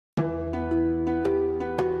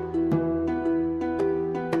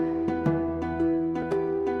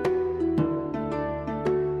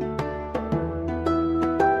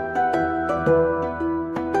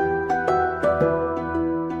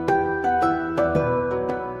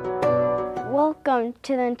Welcome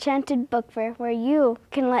to the Enchanted Book Fair, where you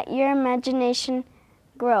can let your imagination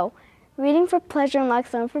grow. Reading for pleasure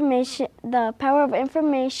unlocks the power of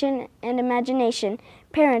information and imagination.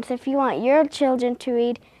 Parents, if you want your children to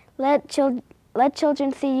read, let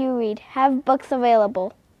children see you read. Have books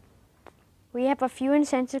available. We have a few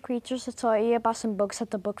enchanted creatures to tell you about some books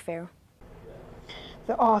at the book fair.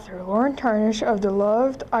 The author, Lauren Tarnish of the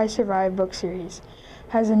loved I Survived book series,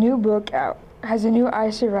 has a new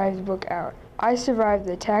I Survived book out. I Survived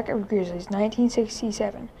the Attack of Grizzlies,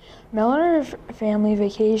 1967. Mel and her family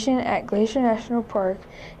vacation at Glacier National Park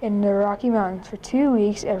in the Rocky Mountains for 2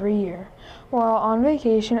 weeks every year. While on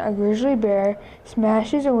vacation, a grizzly bear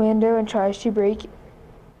smashes a window and tries to break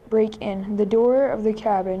in the door of the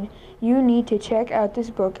cabin. You need to check out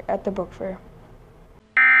this book at the book fair.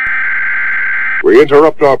 We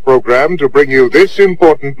interrupt our program to bring you this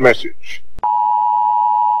important message.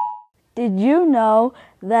 Did you know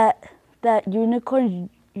that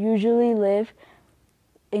unicorns usually live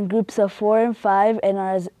in groups of 4 and 5 and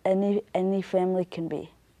are as any family can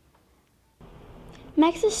be?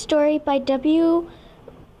 Max's story by W.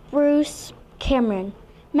 Bruce Cameron.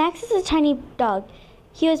 Max is a tiny dog.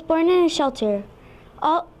 He was born in a shelter.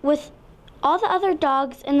 All the other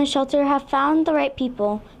dogs in the shelter have found the right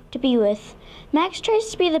people to be with. Max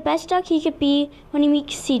tries to be the best dog he could be when he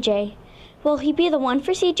meets CJ. Will he be the one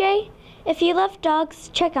for CJ? If you love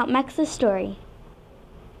dogs, check out Max's story.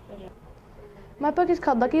 My book is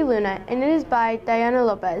called Lucky Luna, and it is by Diana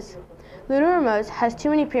Lopez. Luna Ramos has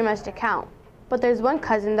too many primos to count, but there's one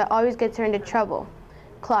cousin that always gets her into trouble,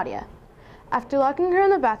 Claudia. After locking her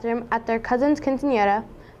in the bathroom at their cousin's quinceañera,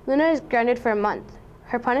 Luna is grounded for a month.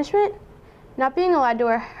 Her punishment? Not being allowed to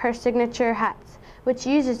wear her signature hats, which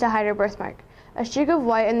she uses to hide her birthmark, a streak of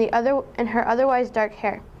white in her otherwise dark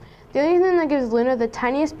hair. The only thing that gives Luna the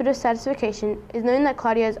tiniest bit of satisfaction is knowing that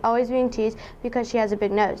Claudia is always being teased because she has a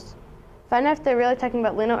big nose. Find out if they're really talking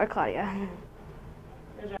about Luna or Claudia.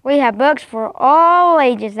 We have books for all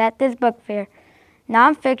ages at this book fair.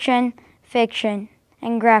 Nonfiction, fiction,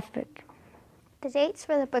 and graphic. The dates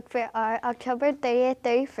for the book fair are October 30th,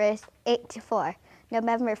 31st, 8 to 4,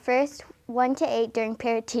 November 1st, 1 to 8 during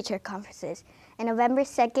parent-teacher conferences, and November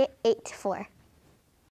 2nd, 8 to 4.